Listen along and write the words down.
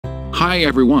Hi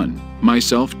everyone,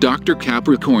 myself Dr.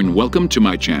 Capricorn, welcome to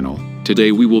my channel.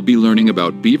 Today we will be learning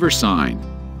about BEEVOR'S sign.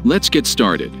 Let's get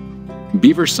started.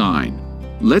 BEEVOR'S sign.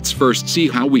 Let's first see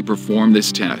how we perform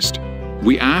this test.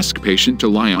 We ask patient to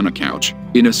lie on a couch,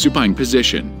 in a supine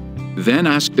position. Then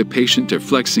ask the patient to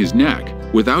flex his neck,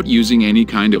 without using any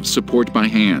kind of support by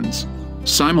hands.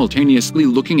 Simultaneously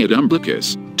looking at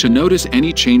umbilicus, to notice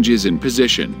any changes in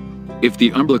position. If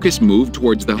the umbilicus moved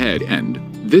towards the head end,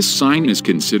 this sign is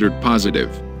considered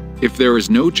positive. If there is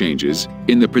no changes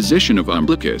in the position of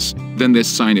umbilicus, then this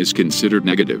sign is considered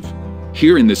negative.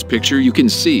 Here in this picture you can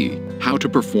see how to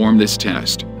perform this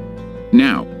test.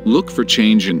 Now, look for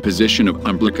change in position of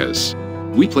umbilicus.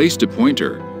 We placed a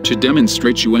pointer to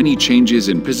demonstrate you any changes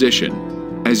in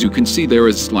position. As you can see, there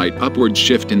is slight upward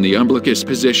shift in the umbilicus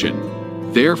position.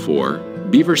 Therefore,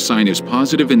 BEEVOR'S sign is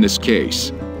positive in this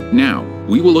case. Now,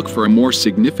 we will look for a more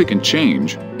significant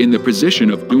change in the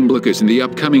position of umbilicus in the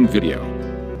upcoming video.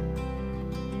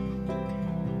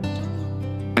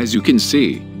 As you can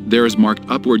see, there is marked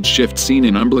upward shift seen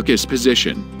in umbilicus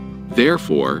position.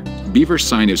 Therefore, BEEVOR'S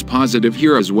sign is positive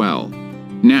here as well.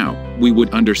 Now, we would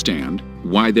understand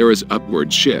why there is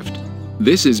upward shift.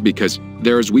 This is because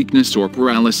there is weakness or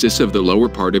paralysis of the lower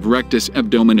part of rectus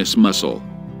abdominis muscle,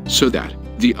 so that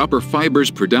the upper fibers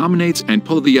predominates and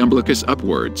pull the umbilicus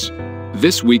upwards.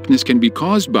 This weakness can be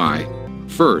caused by,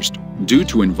 first, due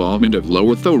to involvement of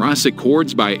lower thoracic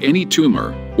cords by any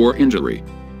tumor or injury.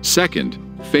 Second,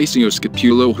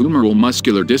 facioscapulohumeral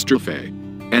muscular dystrophy.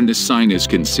 And this sign is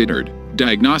considered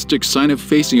diagnostic sign of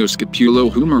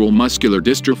facioscapulohumeral muscular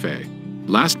dystrophy.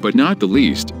 Last but not the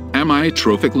least,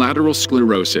 amyotrophic lateral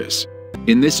sclerosis.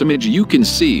 In this image you can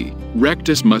see,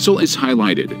 rectus muscle is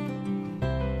highlighted.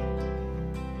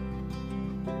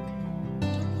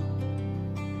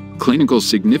 Clinical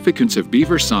significance of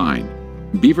BEEVOR'S sign.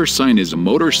 BEEVOR'S sign is a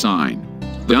motor sign.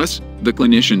 Thus, the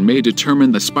clinician may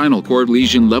determine the spinal cord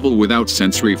lesion level without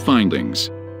sensory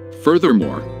findings.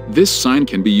 Furthermore, this sign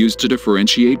can be used to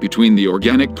differentiate between the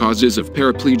organic causes of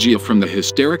paraplegia from the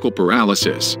hysterical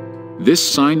paralysis. This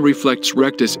sign reflects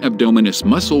rectus abdominis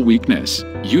muscle weakness,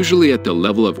 usually at the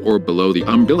level of or below the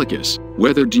umbilicus,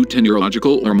 whether due to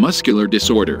neurological or muscular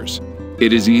disorders.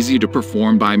 It is easy to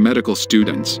perform by medical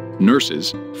students,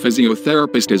 nurses,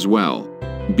 physiotherapists as well.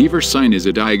 BEEVOR'S sign is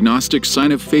a diagnostic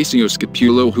sign of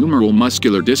facioscapulohumeral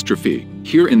muscular dystrophy.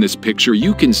 Here in this picture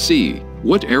you can see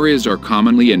what areas are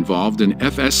commonly involved in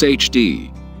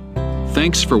FSHD.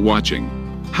 Thanks for watching.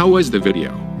 How was the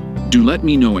video? Do let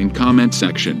me know in comment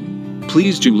section.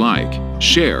 Please do like,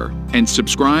 share, and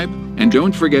subscribe, and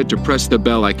don't forget to press the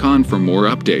bell icon for more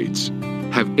updates.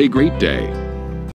 Have a great day.